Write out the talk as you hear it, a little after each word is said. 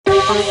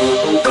What's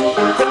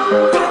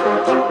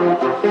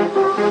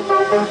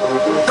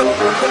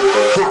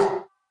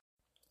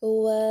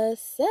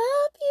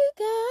up, you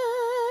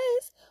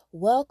guys?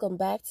 Welcome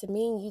back to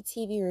Me and You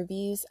TV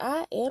Reviews.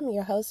 I am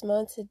your host,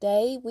 Mon.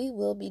 Today, we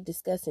will be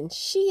discussing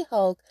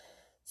She-Hulk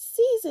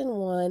Season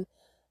 1,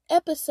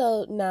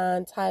 Episode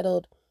 9,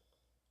 titled,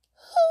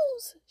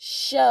 Whose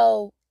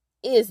Show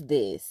Is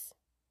This?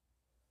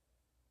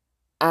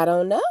 I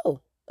don't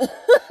know.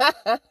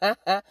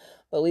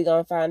 But we're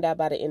going to find out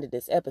by the end of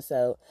this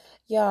episode.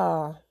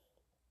 Y'all,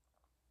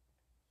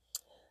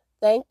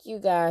 thank you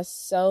guys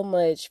so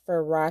much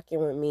for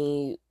rocking with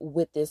me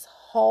with this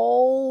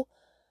whole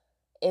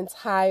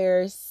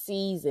entire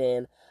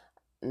season.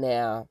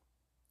 Now,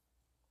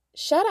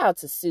 shout out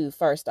to Sue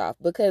first off,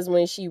 because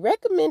when she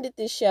recommended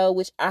this show,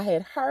 which I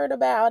had heard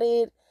about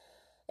it,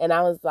 and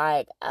I was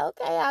like,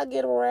 okay, I'll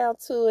get around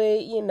to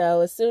it,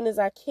 as soon as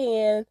I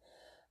can.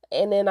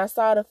 And then I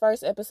saw the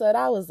first episode,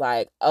 I was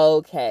like,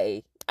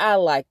 okay, I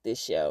like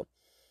this show.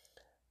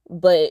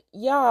 But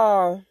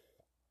y'all,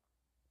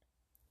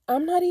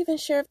 I'm not even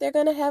sure if they're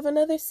going to have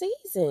another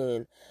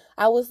season.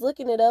 I was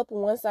looking it up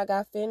once I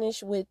got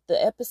finished with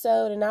the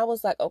episode, and I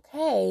was like,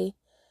 okay,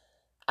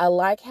 I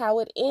like how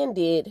it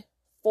ended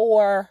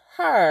for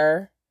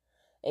her,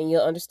 and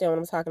you'll understand what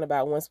I'm talking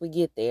about once we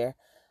get there.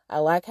 I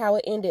like how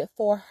it ended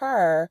for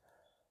her,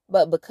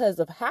 but because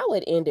of how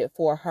it ended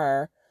for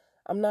her,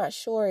 I'm not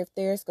sure if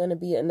there's going to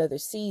be another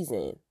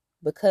season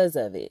because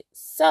of it.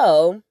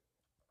 So,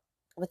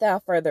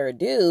 without further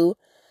ado,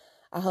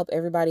 I hope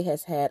everybody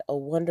has had a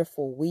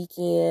wonderful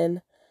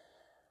weekend.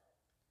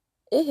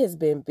 It has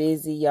been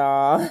busy,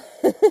 y'all.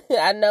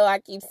 I know I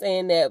keep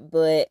saying that,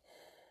 but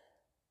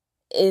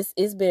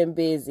it's been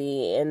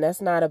busy, and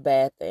that's not a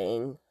bad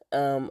thing.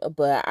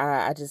 But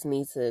I just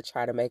need to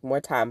try to make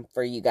more time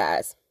for you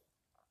guys.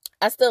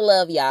 I still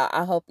love y'all.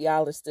 I hope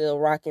y'all are still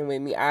rocking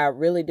with me. I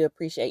really do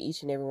appreciate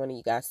each and every one of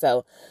you guys.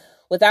 So,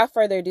 without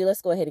further ado,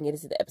 let's go ahead and get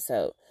into the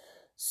episode.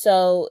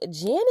 So,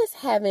 Jen is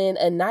having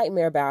a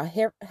nightmare about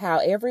how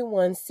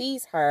everyone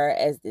sees her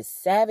as this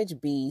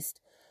savage beast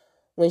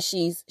when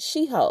she's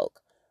She-Hulk.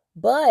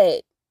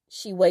 But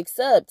she wakes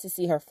up to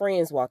see her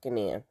friends walking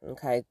in.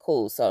 Okay,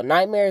 cool. So,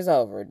 nightmare is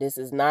over. This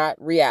is not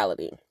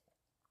reality.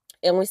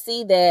 And we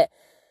see that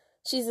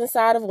she's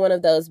inside of one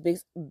of those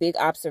big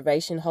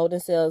observation holding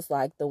cells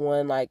like the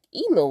one like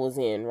E.9 was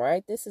in,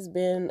 right? This has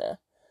been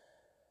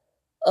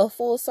a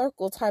full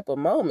circle type of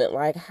moment.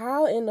 Like,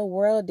 how in the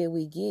world did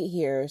we get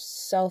here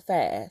so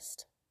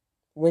fast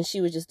when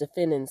she was just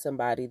defending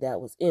somebody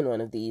that was in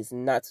one of these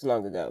not too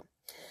long ago?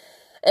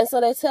 And so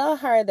they tell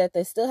her that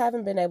they still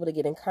haven't been able to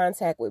get in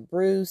contact with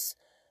Bruce,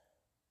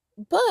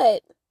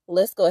 but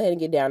let's go ahead and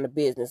get down to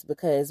business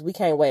because we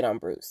can't wait on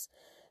Bruce.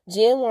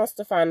 Jen wants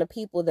to find the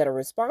people that are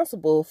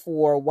responsible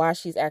for why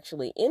she's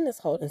actually in this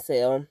holding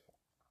cell,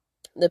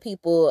 the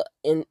people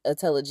in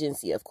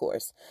intelligentsia, of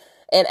course,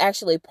 and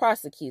actually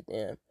prosecute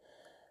them.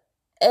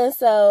 And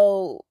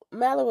so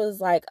Mallory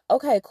was like,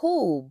 okay,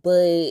 cool,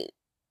 but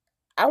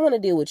I want to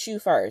deal with you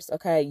first,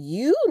 okay?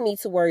 You need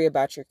to worry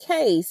about your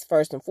case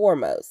first and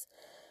foremost.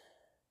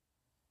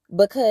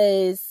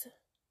 Because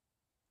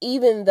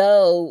even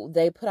though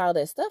they put all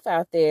that stuff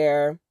out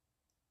there,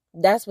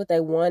 that's what they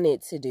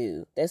wanted to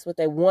do. That's what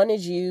they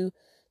wanted you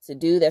to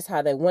do. That's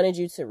how they wanted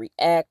you to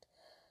react.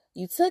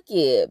 You took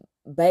it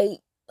bait,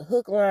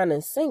 hook, line,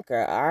 and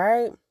sinker, all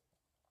right?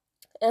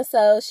 And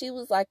so she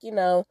was like,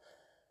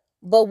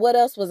 but what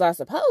else was I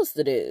supposed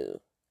to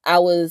do? I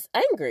was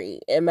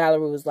angry. And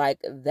Mallory was like,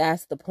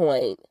 that's the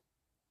point.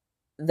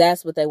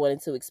 That's what they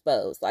wanted to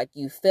expose. Like,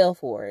 you fell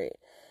for it.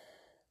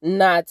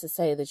 Not to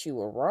say that you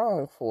were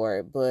wrong for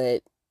it,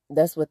 but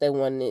that's what they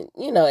wanted,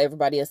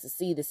 everybody else to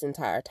see this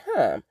entire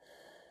time.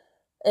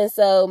 And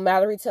so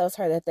Mallory tells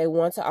her that they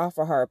want to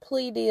offer her a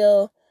plea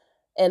deal.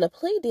 And the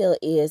plea deal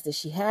is that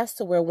she has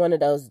to wear one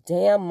of those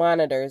damn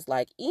monitors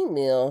like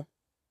Emil,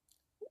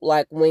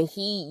 like when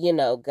he,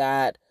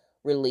 got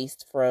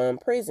released from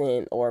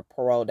prison or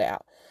paroled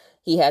out.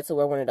 He had to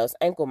wear one of those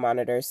ankle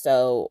monitors,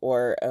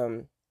 or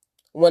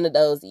one of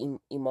those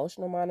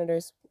emotional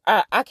monitors.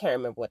 I can't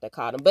remember what they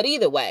called them. But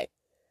either way,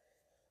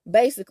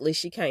 basically,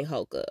 she can't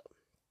Hulk up.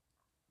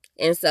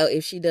 And so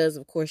if she does,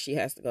 of course, she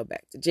has to go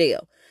back to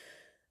jail.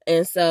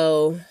 And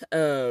so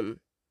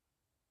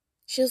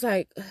she was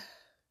like,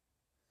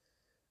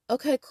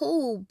 okay,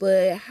 cool,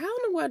 but how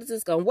in the world is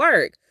this going to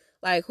work?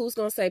 Like, who's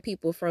going to save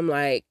people from,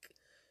 like,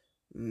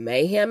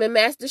 mayhem and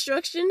mass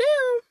destruction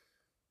now?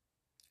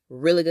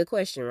 Really good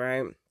question,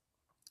 right?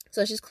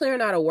 So she's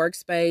clearing out a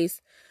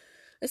workspace.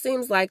 It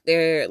seems like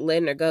they're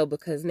letting her go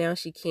because now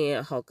she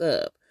can't Hulk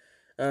up.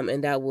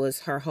 And that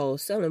was her whole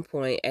selling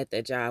point at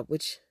that job,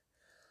 which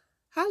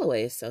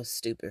Holloway is so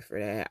stupid for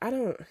that.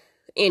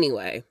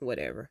 Anyway,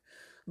 whatever.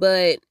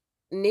 But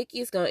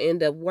Nikki's going to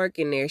end up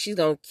working there. She's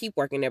going to keep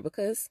working there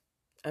because,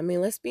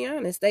 let's be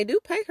honest, they do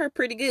pay her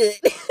pretty good.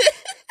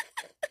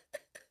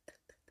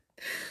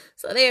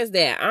 So there's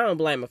that. I don't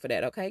blame her for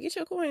that, okay? Get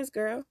your coins,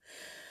 girl.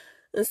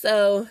 And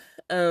so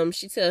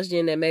she tells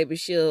Jen that maybe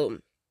she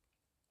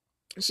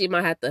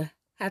might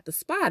have to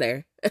spot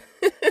her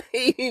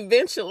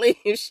eventually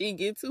if she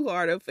get too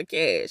hard up for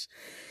cash.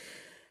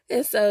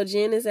 And so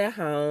Jen is at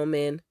home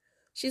and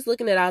she's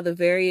looking at all the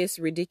various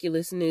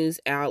ridiculous news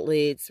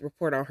outlets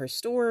report on her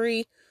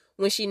story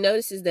when she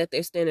notices that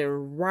they're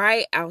standing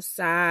right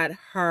outside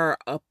her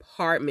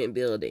apartment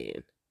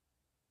building.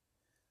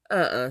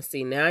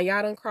 See, now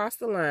y'all done crossed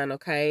the line,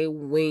 okay?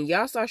 When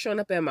y'all start showing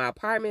up at my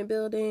apartment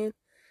building,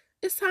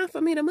 it's time for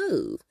me to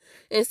move.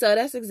 And so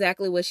that's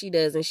exactly what she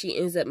does, and she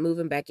ends up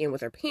moving back in with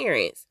her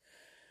parents.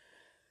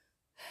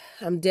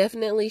 I'm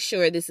definitely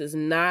sure this is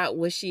not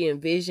what she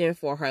envisioned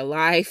for her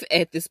life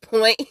at this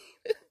point.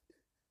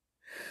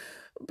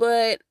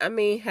 But, I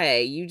mean,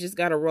 hey, you just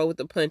gotta roll with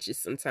the punches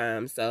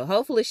sometimes. So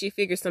hopefully she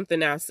figures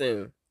something out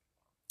soon.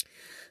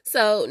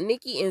 So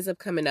Nikki ends up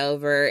coming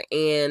over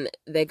and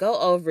they go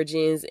over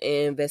Jen's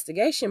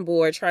investigation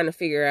board trying to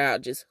figure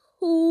out just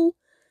who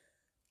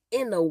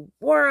in the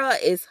world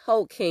is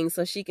Hulk King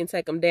so she can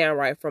take him down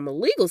right from a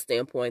legal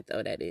standpoint,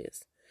 though, that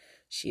is.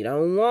 She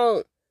don't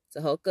want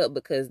to hook up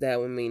because that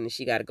would mean that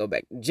she got to go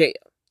back to jail.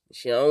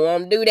 She don't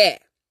want to do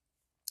that.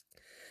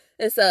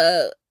 And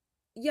so,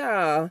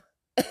 y'all,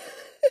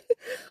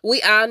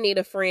 we all need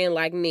a friend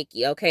like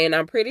Nikki, okay? And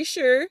I'm pretty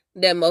sure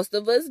that most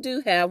of us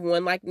do have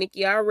one like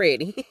Nikki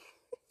already.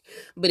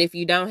 But if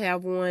you don't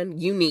have one,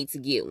 you need to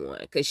get one.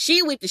 Because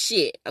she with the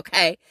shit,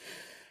 okay?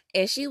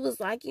 And she was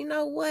like, you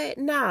know what?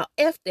 Nah,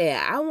 F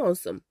that. I want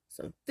some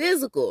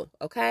physical,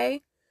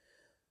 okay?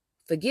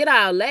 Forget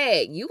all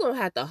that. You gonna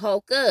have to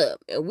hulk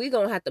up. And we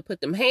gonna have to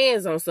put them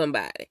hands on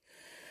somebody.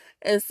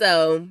 And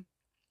so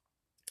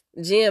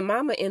Jen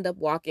mama end up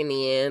walking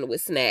in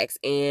with snacks.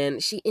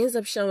 And she ends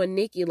up showing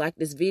Nikki like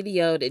this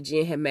video that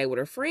Jen had made with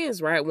her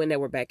friends, right? When they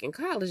were back in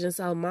college. And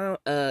so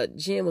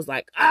Jen was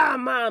like,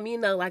 mom, you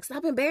know, like,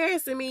 stop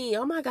embarrassing me.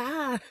 Oh my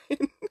God.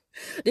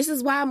 This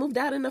is why I moved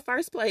out in the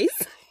first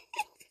place.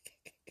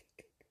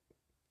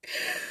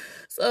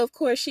 So, of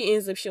course, she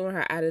ends up showing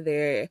her out of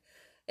there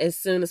as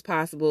soon as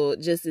possible,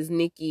 just as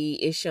Nikki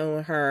is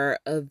showing her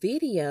a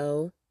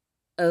video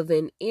of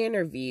an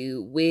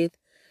interview with,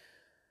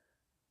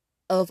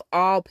 of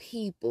all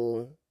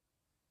people,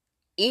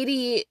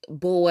 idiot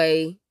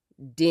boy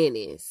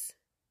Dennis.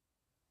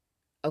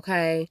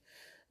 Okay?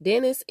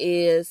 Dennis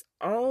is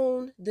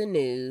on the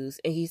news,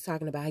 and he's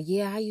talking about,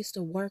 yeah, I used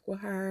to work with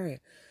her, and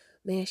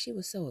man, she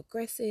was so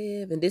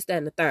aggressive, and this, that,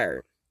 and the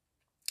third.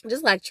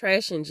 Just like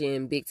trashing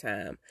Jen big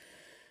time.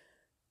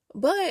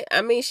 But,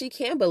 I mean, she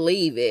can't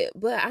believe it.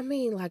 But, I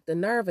mean, like, the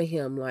nerve of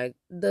him, like,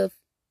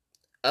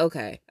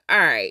 okay. All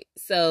right.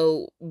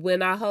 So,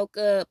 when I hook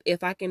up,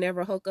 if I can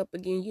ever hook up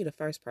again, you the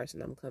first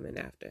person I'm coming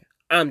after.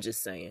 I'm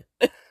just saying.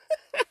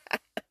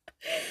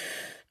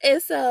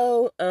 And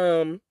so,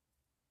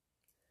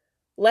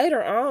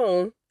 later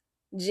on,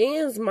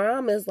 Jen's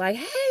mom is like,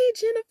 hey,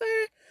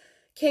 Jennifer,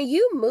 can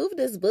you move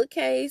this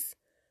bookcase?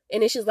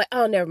 And then she's like,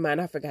 oh, never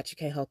mind. I forgot you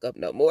can't hook up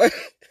no more.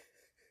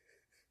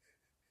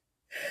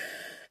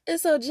 And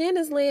so Jen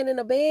is laying in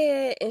the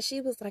bed and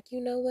she was like, you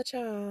know what,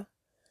 y'all?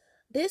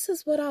 This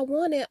is what I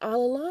wanted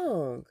all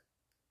along.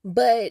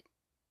 But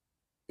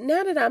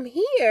now that I'm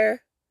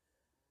here,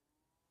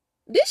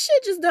 this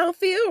shit just don't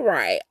feel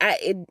right.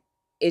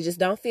 It just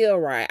don't feel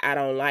right. I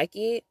don't like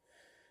it.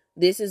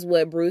 This is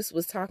what Bruce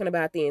was talking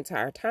about the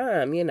entire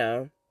time, you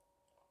know.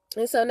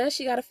 And so now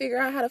she got to figure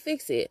out how to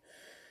fix it.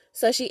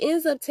 So she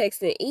ends up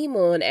texting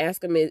Emo and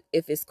asking him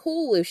if it's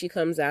cool if she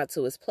comes out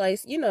to his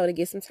place, you know, to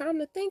get some time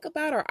to think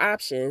about her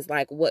options,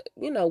 like what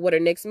her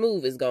next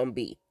move is going to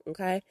be,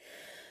 okay?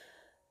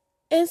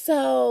 And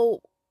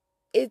so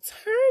it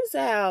turns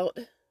out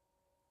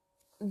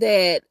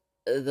that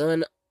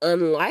the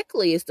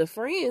unlikeliest of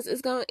friends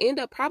is going to end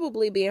up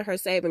probably being her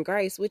saving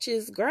grace, which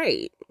is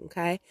great,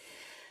 okay?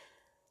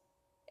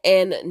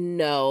 And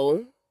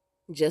no,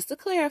 just to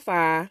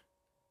clarify,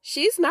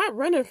 she's not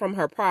running from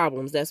her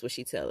problems. That's what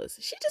she tells us.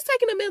 She's just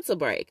taking a mental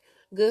break.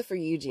 Good for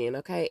you, Jen,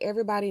 okay?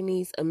 Everybody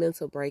needs a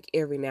mental break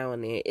every now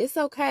and then. It's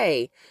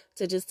okay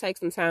to just take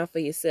some time for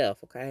yourself,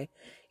 okay?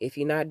 If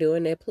you're not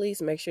doing that,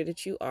 please make sure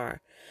that you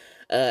are.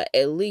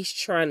 At least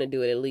trying to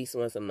do it at least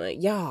once a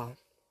month. Y'all,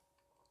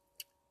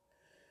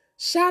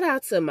 shout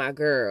out to my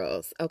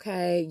girls,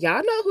 okay?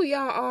 Y'all know who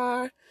y'all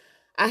are.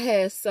 I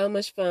had so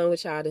much fun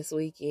with y'all this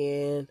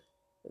weekend.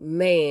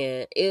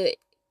 Man, it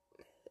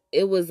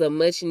was a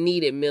much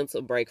needed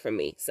mental break for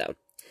me. So,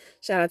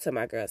 shout out to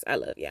my girls. I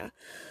love y'all.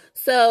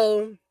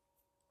 So,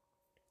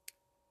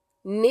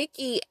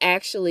 Nikki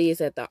actually is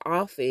at the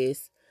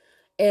office.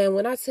 And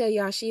when I tell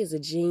y'all she is a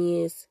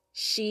genius,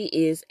 she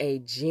is a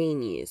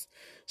genius.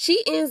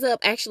 She ends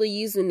up actually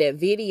using that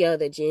video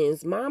that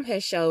Jen's mom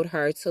has showed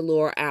her to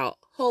lure out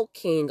Hulk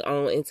King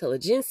on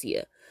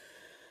Intelligentsia.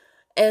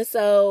 And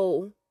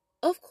so,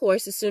 of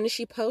course, as soon as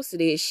she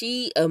posted it,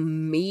 she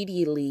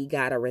immediately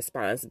got a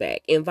response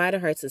back,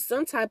 invited her to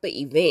some type of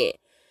event.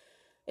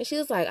 And she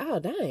was like, oh,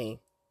 dang,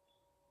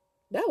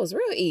 that was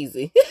real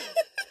easy.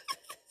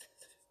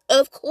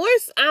 Of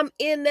course, I'm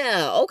in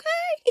there,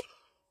 okay?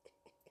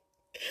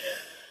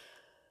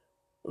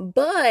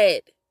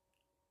 But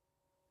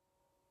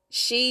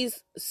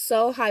she's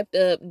so hyped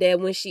up that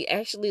when she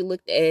actually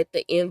looked at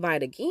the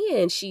invite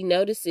again, she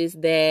notices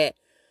that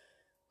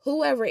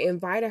whoever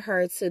invited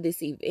her to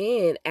this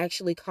event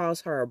actually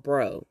calls her a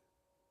bro.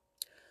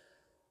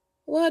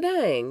 Well,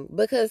 dang,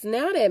 because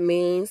now that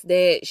means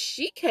that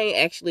she can't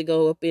actually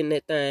go up in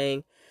that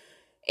thing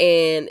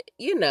and,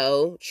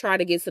 try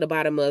to get to the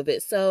bottom of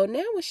it. So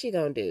now what's she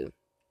gonna do?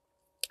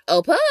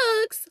 Oh,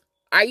 Pugs,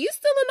 are you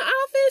still in the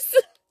office?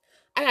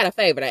 I got a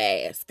favor to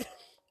ask.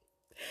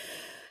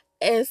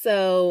 And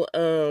so,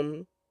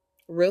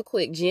 real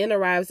quick, Jen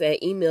arrives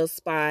at Emil's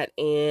spot,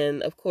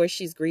 and of course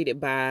she's greeted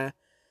by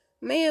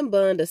Man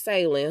Bun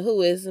assailant,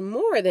 who is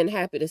more than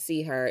happy to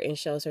see her and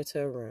shows her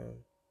to a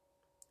room.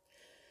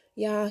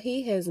 Y'all,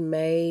 he has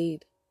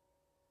made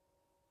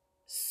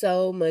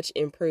so much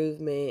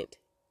improvement.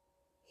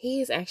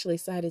 He is actually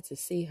excited to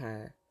see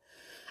her.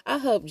 I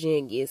hope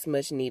Jen gets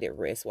much needed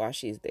rest while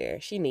she's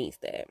there. She needs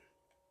that.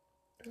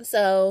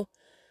 So,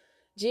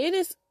 Jen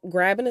is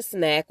grabbing a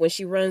snack when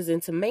she runs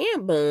into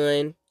Man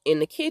Bun in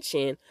the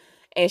kitchen,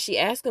 and she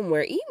asks him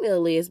where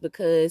Emil is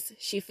because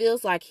she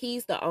feels like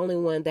he's the only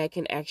one that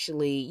can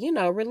actually,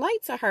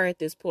 relate to her at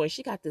this point.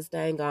 She got this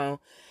dang on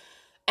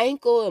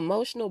ankle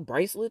emotional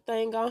bracelet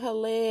thing on her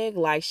leg,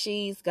 like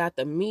she's got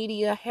the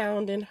media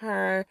hounding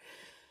her.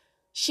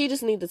 She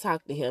just needs to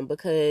talk to him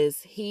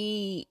because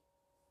he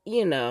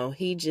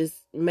just,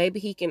 maybe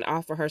he can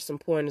offer her some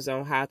pointers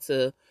on how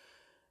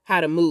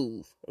to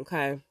move,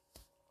 okay,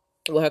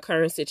 with her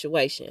current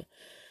situation.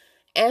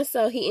 And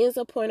so he ends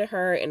up pointing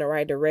her in the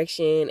right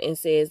direction and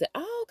says that,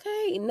 oh,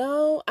 okay,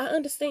 no, I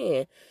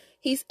understand.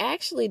 He's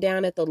actually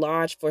down at the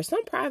lodge for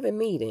some private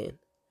meeting.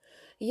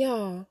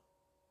 Y'all,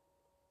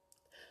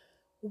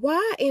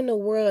 why in the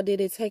world did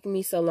it take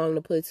me so long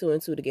to put two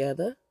and two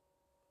together?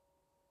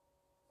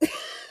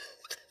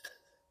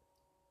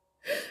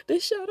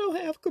 This show don't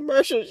have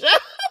commercials, y'all.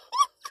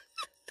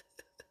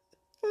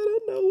 I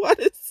don't know why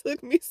this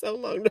took me so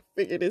long to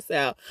figure this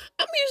out.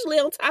 I'm usually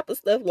on top of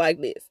stuff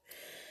like this.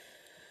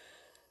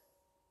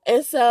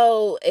 And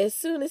so, as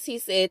soon as he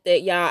said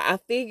that, y'all, I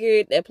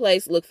figured that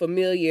place looked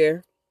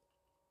familiar.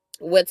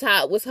 What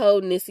Todd was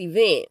holding this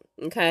event,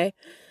 okay?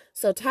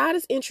 So Todd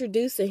is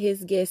introducing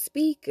his guest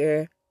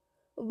speaker,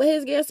 but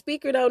his guest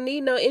speaker don't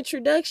need no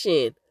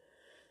introduction.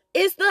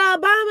 It's the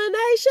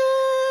Abomination!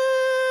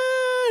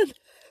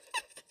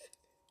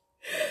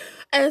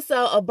 And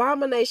so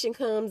Abomination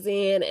comes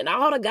in, and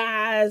all the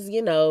guys,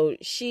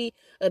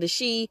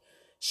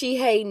 she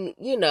hating,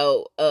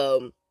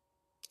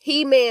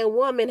 He-Man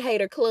Woman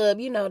Hater Club,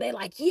 they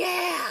like,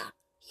 yeah,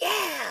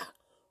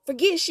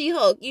 forget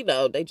She-Hulk,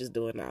 they just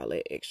doing all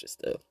that extra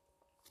stuff.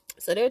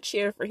 So they're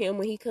cheering for him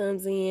when he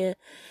comes in.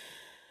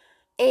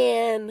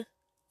 And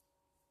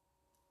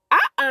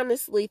I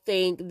honestly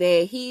think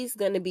that he's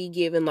going to be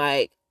given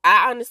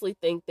I honestly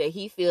think that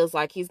he feels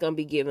like he's going to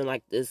be given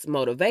this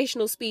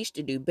motivational speech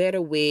to do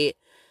better with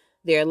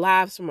their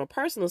lives from a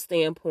personal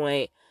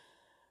standpoint.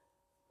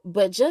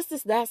 But just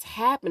as that's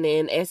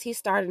happening, as he's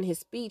starting his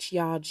speech,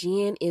 y'all,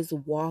 Jen is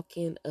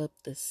walking up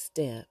the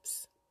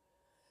steps.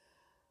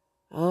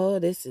 Oh,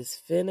 this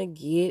is finna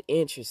get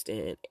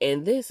interesting.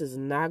 And this is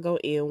not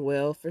going to end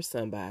well for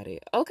somebody.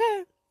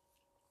 Okay.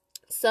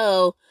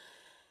 So,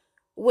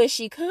 when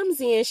she comes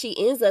in, she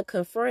ends up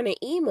confronting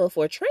Emil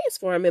for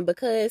transforming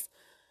because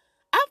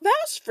I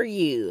vouched for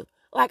you.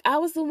 I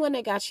was the one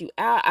that got you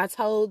out. I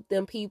told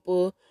them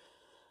people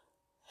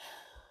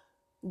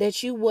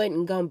that you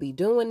wasn't going to be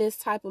doing this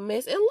type of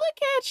mess. And look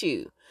at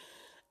you.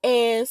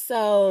 And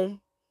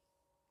so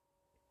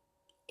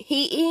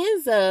he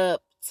ends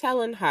up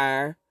telling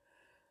her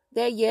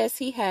that yes,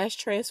 he has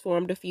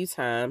transformed a few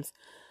times,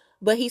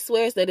 but he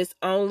swears that it's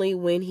only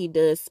when he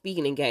does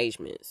speaking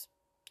engagements.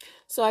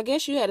 So I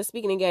guess you had a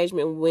speaking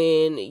engagement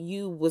when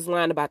you was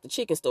lying about the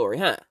chicken story,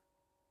 huh?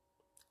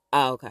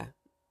 Oh, okay.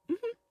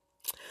 Mm-hmm.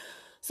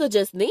 So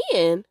just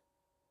then,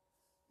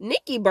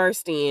 Nikki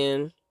burst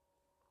in,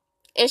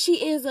 and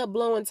she ends up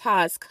blowing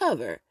Todd's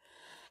cover.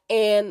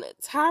 And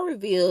Todd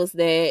reveals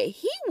that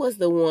he was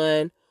the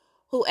one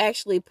who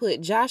actually put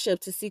Josh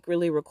up to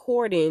secretly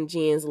recording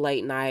Jen's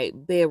late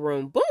night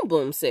bedroom boom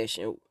boom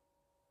session.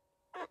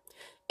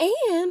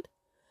 And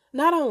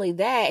not only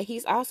that,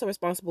 he's also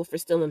responsible for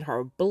stealing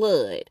her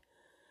blood.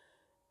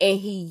 And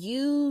he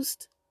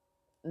used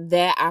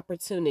that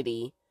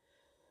opportunity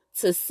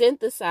to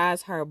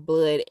synthesize her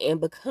blood and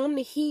become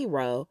the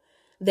hero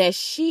that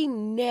she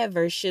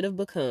never should have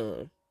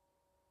become.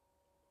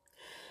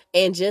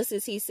 And just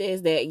as he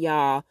says that,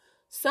 y'all,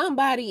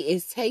 somebody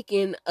is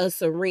taking a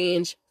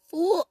syringe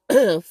full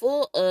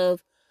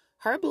of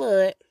her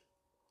blood,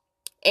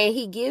 and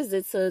he gives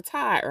it to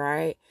Todd,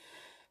 right?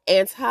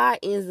 And Todd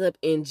ends up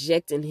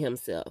injecting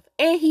himself,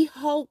 and he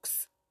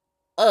hulks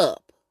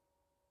up.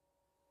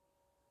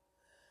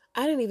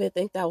 I didn't even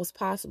think that was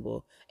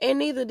possible, and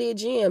neither did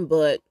Jim,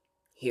 but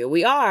here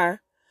we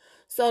are.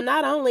 So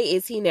not only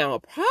is he now a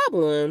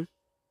problem,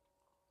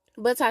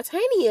 but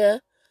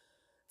Titania,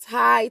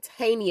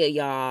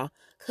 y'all,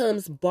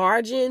 comes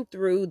barging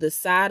through the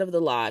side of the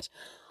lodge.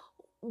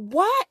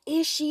 why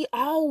is she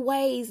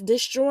always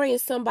destroying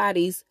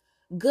somebody's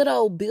good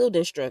old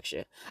building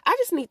structure? I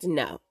just need to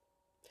know.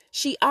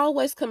 She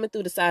always coming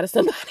through the side of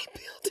somebody's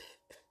building.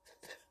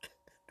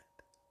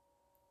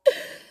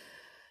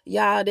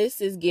 Y'all,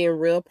 this is getting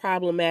real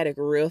problematic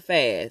real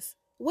fast.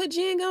 What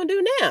Jen gonna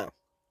do now?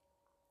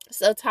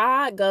 So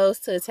Todd goes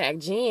to attack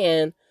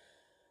Jen,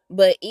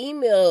 but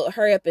Emil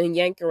hurry up and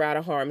yank her out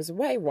of harm's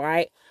way,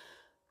 right?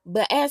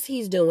 But as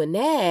he's doing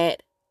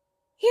that,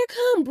 here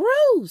come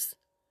Bruce.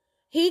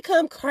 He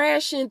come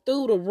crashing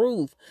through the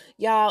roof.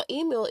 Y'all,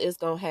 Emil is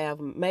gonna have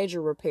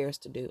major repairs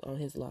to do on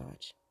his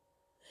lodge.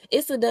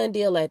 It's a done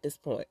deal at this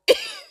point.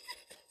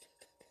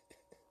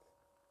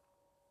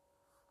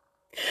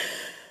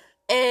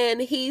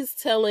 And he's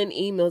telling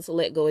Emil to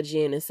let go of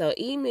Jen. And so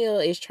Emil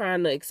is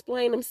trying to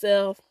explain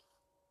himself.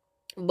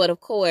 But of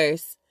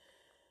course,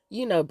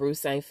 you know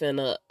Bruce ain't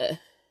finna...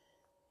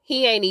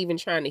 he ain't even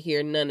trying to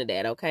hear none of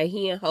that, okay?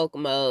 He in Hulk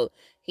mode.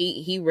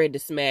 He ready to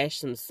smash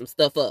some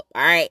stuff up,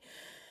 all right?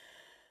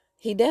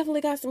 He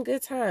definitely got some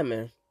good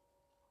timing.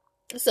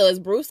 So as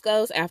Bruce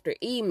goes after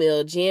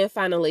Emil, Jen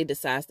finally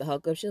decides to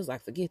Hulk up. She was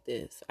like, forget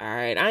this, all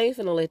right? I ain't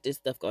finna let this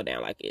stuff go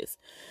down like this.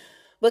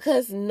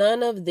 Because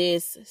none of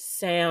this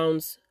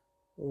sounds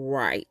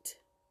right.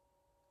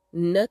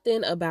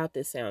 Nothing about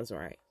this sounds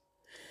right.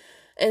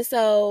 And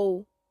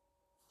so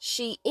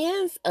she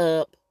ends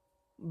up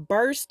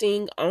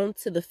bursting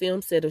onto the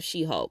film set of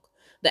She-Hulk,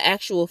 the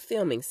actual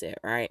filming set,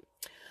 right?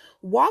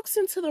 Walks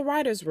into the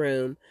writer's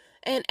room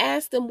and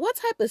asks them, what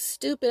type of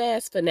stupid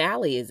ass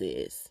finale is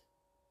this?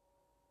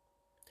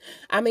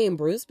 I mean,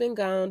 Bruce been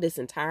gone this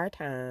entire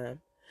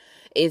time.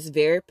 It's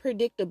very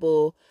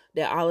predictable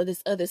that all of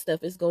this other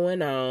stuff is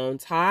going on.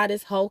 Todd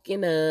is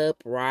hulking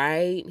up,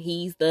 right?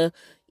 He's the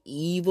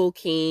evil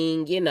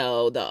king, you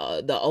know,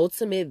 the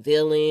ultimate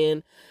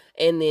villain.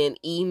 And then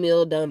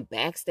Emil done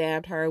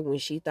backstabbed her when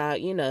she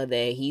thought, you know,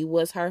 that he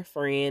was her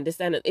friend.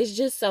 It's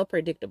just so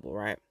predictable,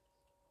 right?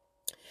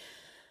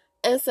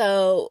 And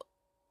so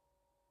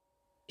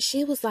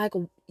she was like,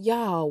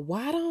 y'all,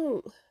 why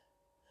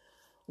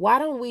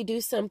don't we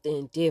do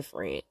something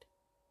different?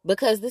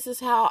 Because this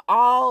is how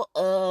all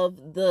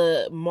of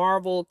the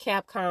Marvel,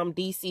 Capcom,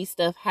 DC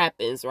stuff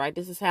happens, right?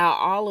 This is how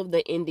all of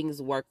the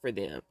endings work for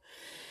them.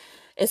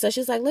 And so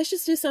she's like, let's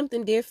just do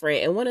something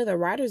different. And one of the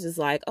writers is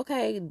like,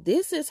 okay,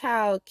 this is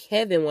how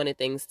Kevin wanted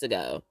things to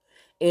go.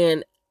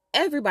 And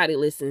everybody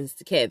listens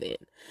to Kevin.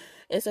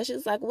 And so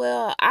she's like,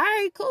 well, all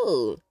right,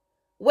 cool.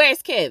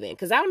 Where's Kevin?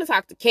 Because I want to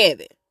talk to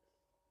Kevin.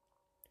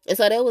 And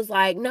so they was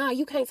like, no,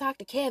 you can't talk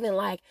to Kevin.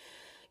 Like,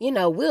 you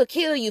know, we'll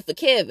kill you for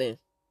Kevin.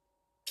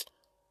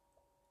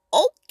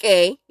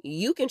 Okay,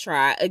 you can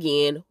try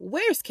again.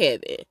 Where's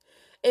Kevin?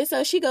 And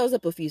so she goes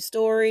up a few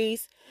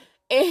stories.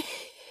 And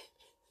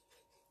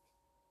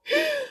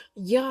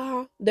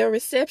y'all, the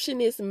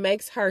receptionist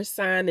makes her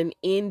sign an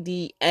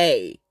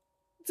NDA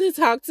to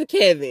talk to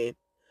Kevin.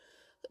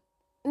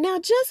 Now,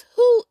 just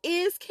who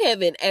is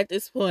Kevin at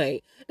this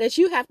point that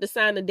you have to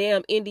sign a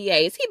damn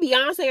NDA? Is he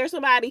Beyonce or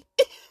somebody?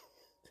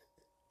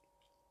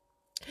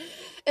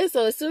 And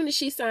so as soon as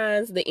she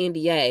signs the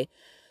NDA,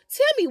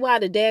 tell me why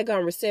the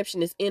daggone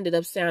receptionist ended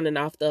up sounding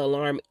off the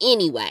alarm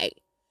anyway.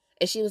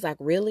 And she was like,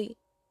 really?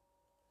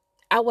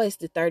 I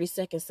wasted 30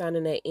 seconds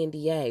signing that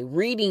NDA,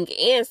 reading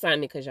and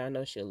signing, because y'all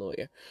know she's a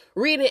lawyer,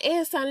 reading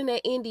and signing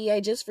that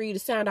NDA just for you to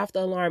sound off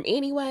the alarm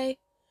anyway.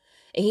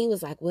 And he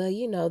was like, well,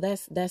 you know,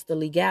 that's the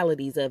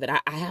legalities of it.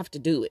 I have to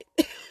do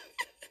it.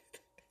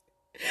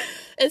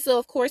 And so,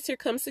 of course, here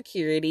comes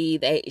security.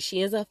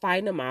 She ends up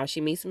fighting them off. She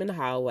meets him in the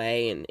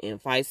hallway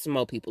and fights some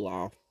more people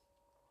off.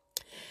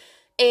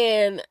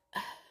 And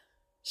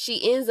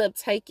she ends up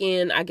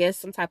taking, I guess,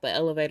 some type of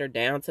elevator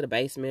down to the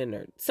basement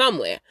or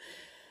somewhere.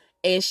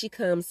 And she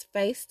comes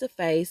face to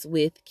face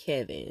with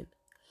Kevin,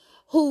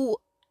 who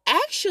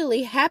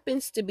actually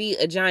happens to be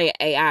a giant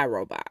AI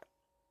robot.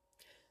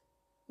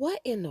 What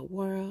in the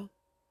world?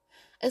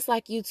 It's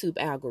like YouTube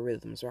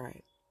algorithms,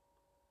 right?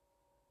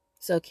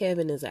 So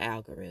Kevin is an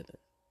algorithm.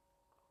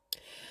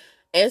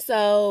 And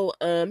so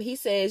he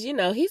says, you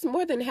know, he's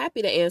more than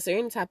happy to answer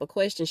any type of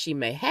question she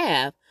may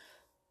have.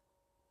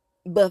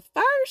 But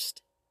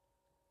first,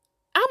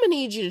 I'm going to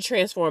need you to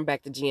transform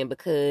back to Jen,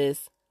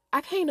 because I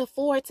can't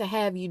afford to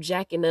have you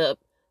jacking up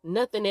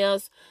nothing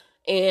else.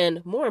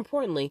 And more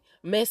importantly,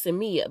 messing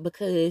me up,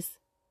 because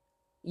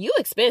you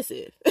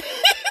expensive.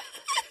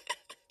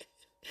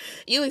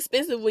 You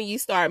expensive when you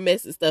start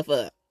messing stuff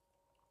up.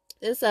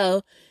 And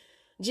so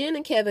Jen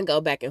and Kevin go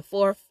back and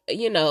forth,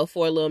 you know,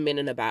 for a little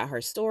minute about her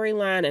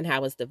storyline and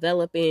how it's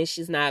developing.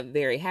 She's not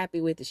very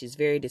happy with it. She's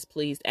very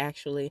displeased,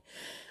 actually.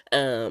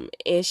 And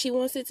she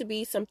wants it to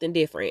be something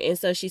different. And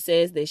so she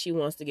says that she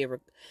wants to give her...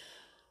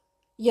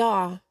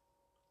 Y'all,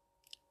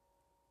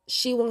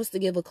 she wants to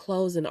give a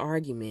closing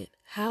argument.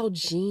 How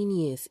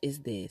genius is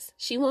this?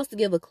 She wants to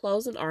give a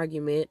closing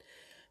argument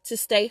to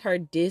state her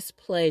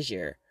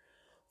displeasure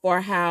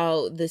for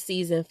how the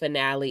season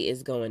finale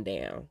is going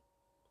down.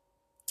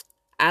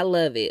 I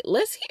love it.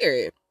 Let's hear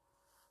it.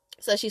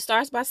 So she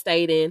starts by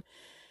stating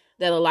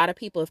that a lot of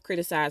people have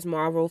criticized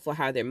Marvel for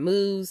how their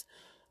moves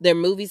their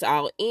movies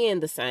all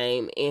end the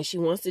same, and she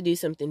wants to do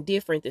something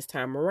different this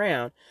time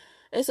around.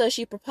 And so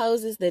she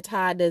proposes that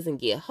Todd doesn't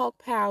get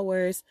Hulk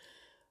powers.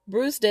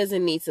 Bruce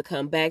doesn't need to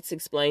come back to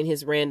explain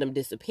his random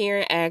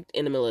disappearing act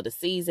in the middle of the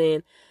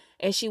season.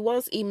 And she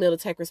wants Emil to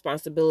take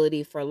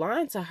responsibility for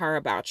lying to her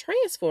about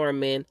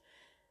transforming.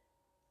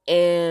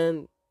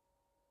 And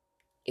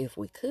if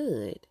we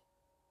could,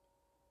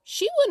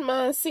 she wouldn't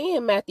mind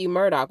seeing Matthew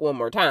Murdock one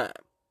more time.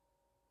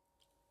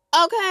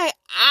 Okay,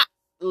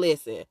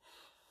 listen.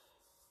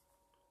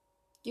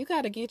 You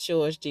gotta get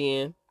yours,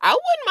 Jen. I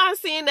wouldn't mind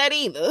seeing that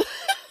either.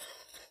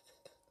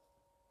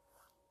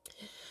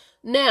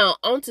 Now,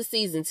 on to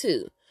season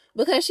 2.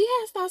 Because she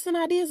has thoughts and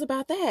ideas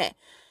about that.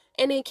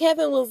 And then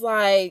Kevin was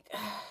like,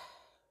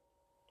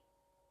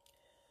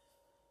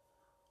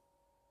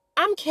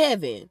 I'm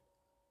Kevin.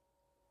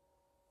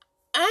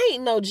 I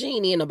ain't no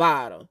genie in a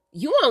bottle.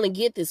 You only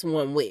get this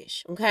one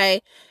wish,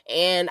 okay?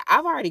 And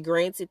I've already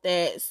granted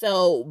that.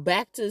 So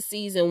back to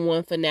season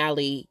 1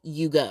 finale,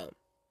 you go.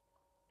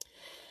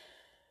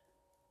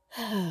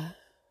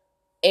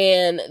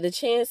 And the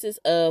chances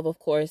of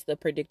course, the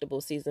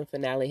predictable season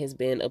finale has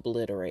been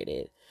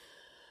obliterated.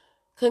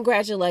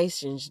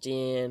 Congratulations,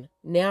 Jen.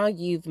 Now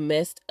you've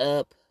messed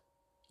up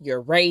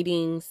your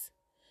ratings.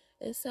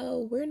 And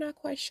so we're not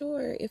quite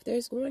sure if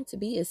there's going to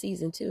be a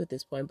season 2 at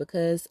this point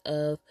because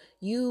of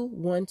you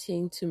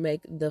wanting to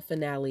make the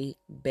finale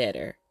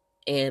better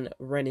and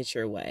run it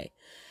your way.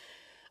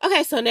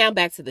 Okay, so now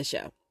back to the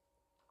show.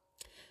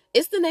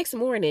 It's the next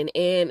morning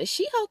and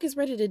She-Hulk is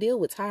ready to deal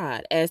with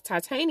Todd as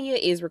Titania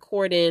is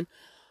recording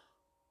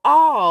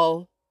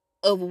all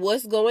of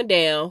what's going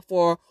down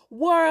for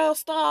World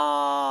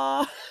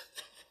Star.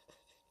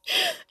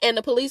 And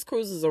the police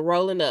cruisers are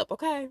rolling up,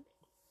 okay?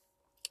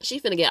 She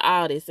finna get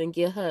all this and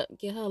get her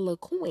little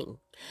queen.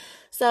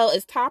 So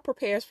as Todd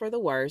prepares for the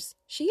worst,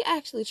 she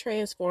actually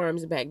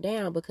transforms back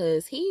down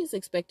because he's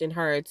expecting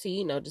her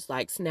to, just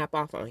like snap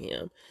off on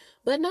him.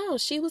 But no,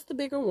 she was the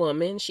bigger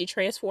woman. She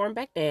transformed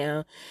back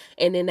down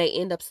and then they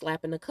end up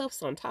slapping the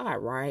cuffs on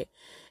Todd, right?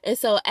 And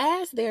so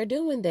as they're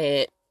doing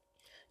that,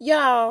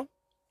 y'all,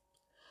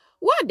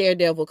 why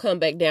Daredevil come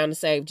back down to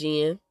save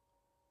Jen?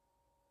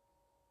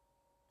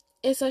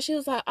 And so she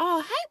was like,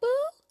 oh, hey, boo.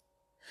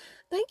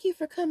 Thank you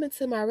for coming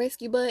to my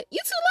rescue, but you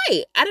too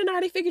late. I done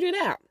already figured it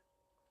out.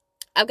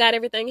 I've got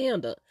everything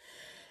handled.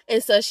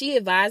 And so she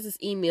advises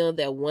Emil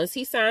that once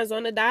he signs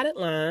on the dotted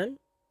line,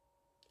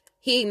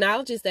 he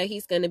acknowledges that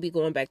he's going to be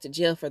going back to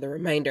jail for the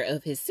remainder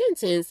of his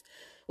sentence,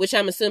 which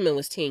I'm assuming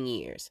was 10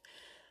 years.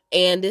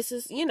 And this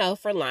is,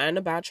 for lying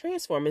about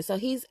transforming. So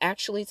he's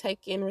actually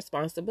taking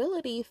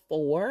responsibility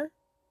for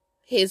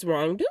his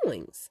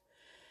wrongdoings.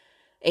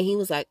 And he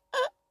was like,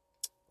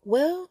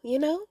 well,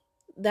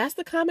 that's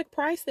the comic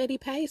price that he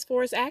pays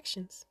for his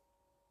actions.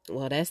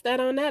 Well, that's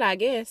that on that, I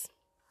guess.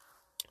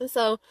 And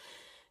so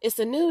it's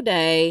a new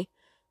day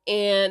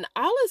and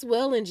all is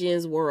well in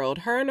Jen's world.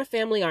 Her and her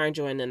family are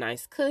enjoying a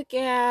nice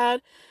cookout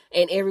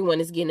and everyone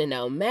is getting to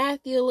know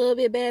Matthew a little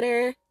bit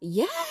better.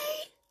 Yay!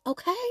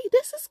 Okay,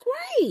 this is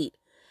great.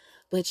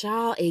 But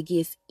y'all, it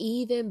gets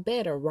even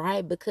better,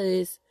 right?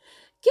 Because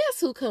guess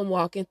who come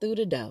walking through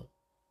the door?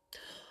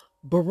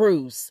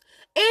 Bruce.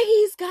 And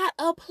he's got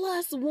a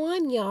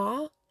 +1,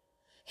 y'all.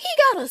 He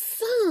got a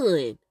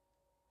son.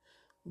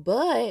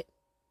 But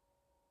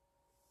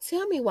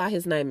tell me why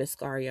his name is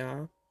Scar,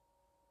 y'all.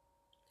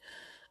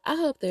 I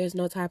hope there's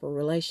no type of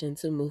relation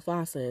to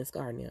Mufasa and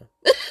Scar now.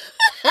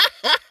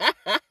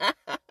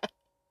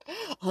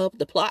 I hope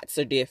the plots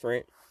are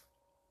different.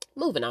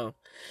 Moving on.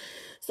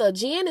 So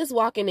Jen is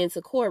walking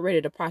into court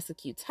ready to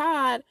prosecute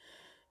Todd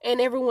and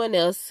everyone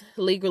else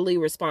legally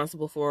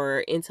responsible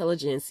for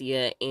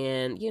intelligentsia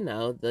and,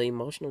 the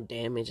emotional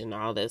damage and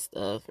all that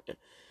stuff.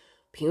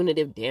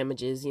 Punitive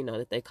damages,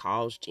 that they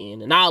caused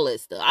Jen and all that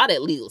stuff. All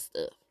that legal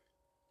stuff.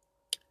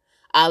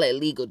 All that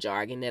legal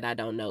jargon that I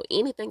don't know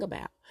anything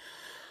about.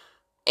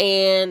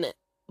 And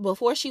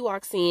before she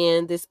walks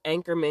in, this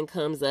anchorman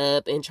comes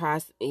up and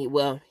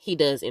he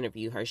does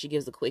interview her. She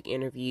gives a quick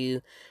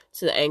interview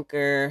to the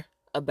anchor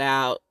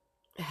about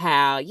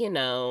how,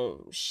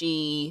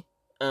 she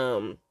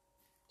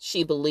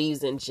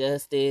believes in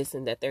justice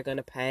and that they're going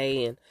to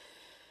pay and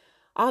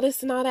all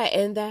this and all that.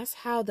 And that's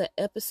how the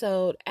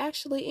episode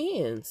actually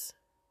ends.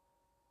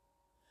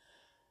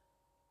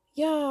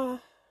 Y'all,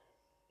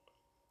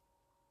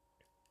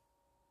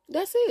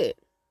 that's it.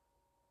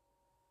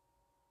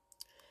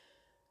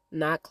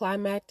 Not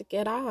climactic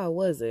at all,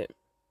 was it?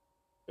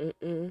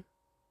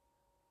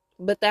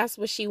 But that's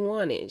what she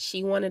wanted.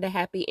 She wanted a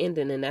happy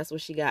ending, and that's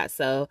what she got.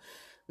 So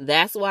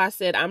that's why I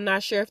said I'm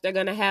not sure if they're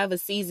going to have a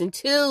season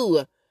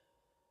 2.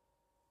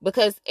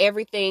 Because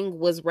everything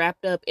was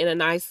wrapped up in a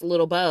nice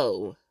little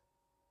bow.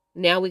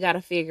 Now we got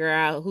to figure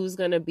out who's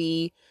going to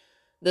be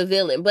the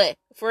villain. But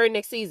for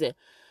next season,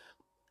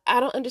 I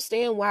don't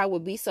understand why it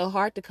would be so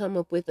hard to come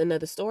up with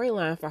another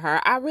storyline for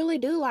her. I really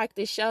do like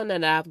this show now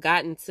that I've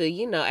gotten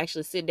to,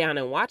 actually sit down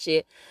and watch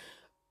it.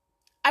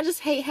 I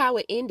just hate how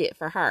it ended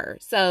for her.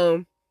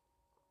 So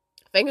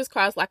fingers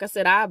crossed. Like I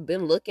said, I've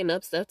been looking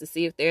up stuff to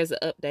see if there's an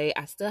update.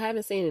 I still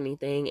haven't seen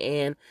anything,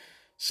 and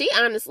she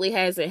honestly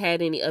hasn't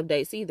had any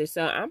updates either.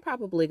 So I'm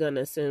probably going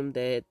to assume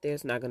that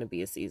there's not going to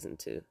be a season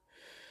 2.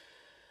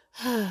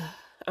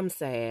 I'm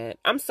sad.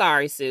 I'm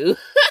sorry, Sue.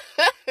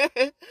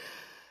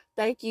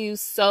 Thank you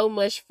so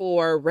much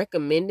for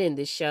recommending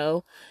the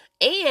show.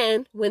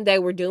 And when they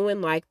were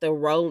doing like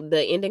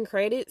the ending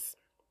credits,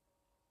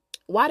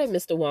 why did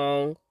Mr.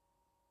 Wong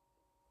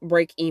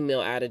break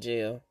Email out of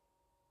jail?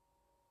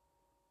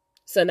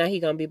 So now he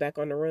gonna be back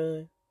on the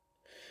run.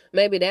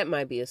 Maybe that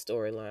might be a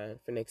storyline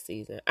for next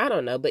season. I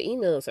don't know, but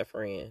Email is a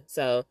friend,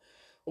 so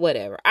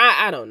whatever.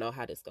 I don't know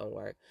how this gonna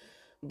work,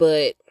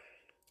 but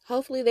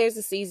hopefully there's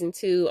a season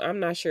 2. I'm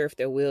not sure if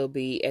there will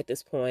be at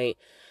this point.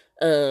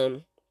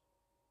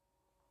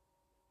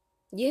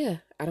 Yeah,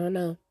 I don't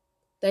know.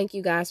 Thank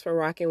you guys for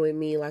rocking with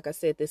me. Like I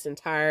said, this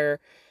entire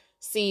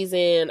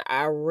season,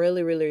 I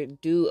really, really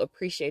do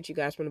appreciate you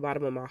guys from the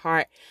bottom of my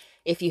heart.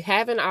 If you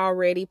haven't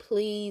already,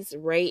 please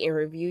rate and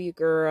review your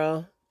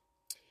girl.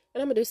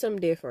 And I'm going to do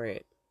something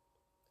different.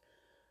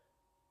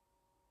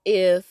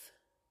 If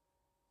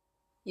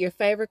your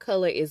favorite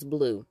color is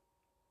blue,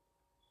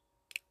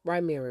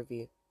 write me a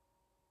review.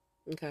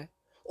 Okay?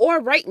 Or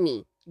rate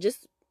me.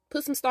 Just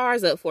put some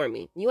stars up for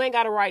me. You ain't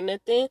got to write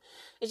nothing.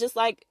 It's just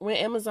like when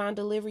Amazon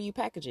deliver you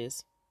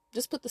packages.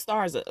 Just put the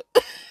stars up.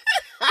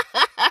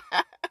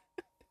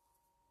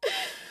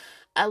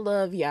 I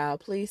love y'all.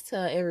 Please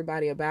tell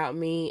everybody about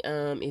me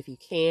if you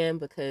can,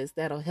 because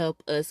that'll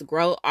help us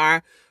grow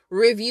our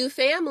review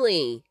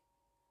family.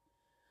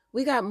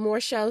 We got more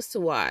shows to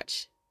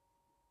watch.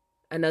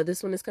 I know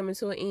this one is coming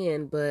to an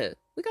end, but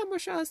we got more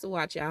shows to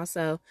watch, y'all.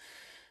 So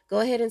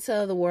go ahead and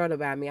tell the world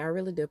about me. I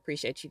really do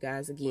appreciate you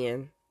guys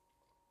again.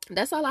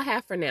 That's all I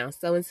have for now.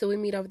 So until we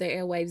meet over the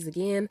airwaves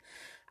again,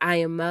 I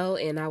am Mo,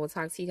 and I will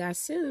talk to you guys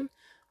soon.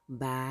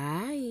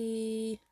 Bye.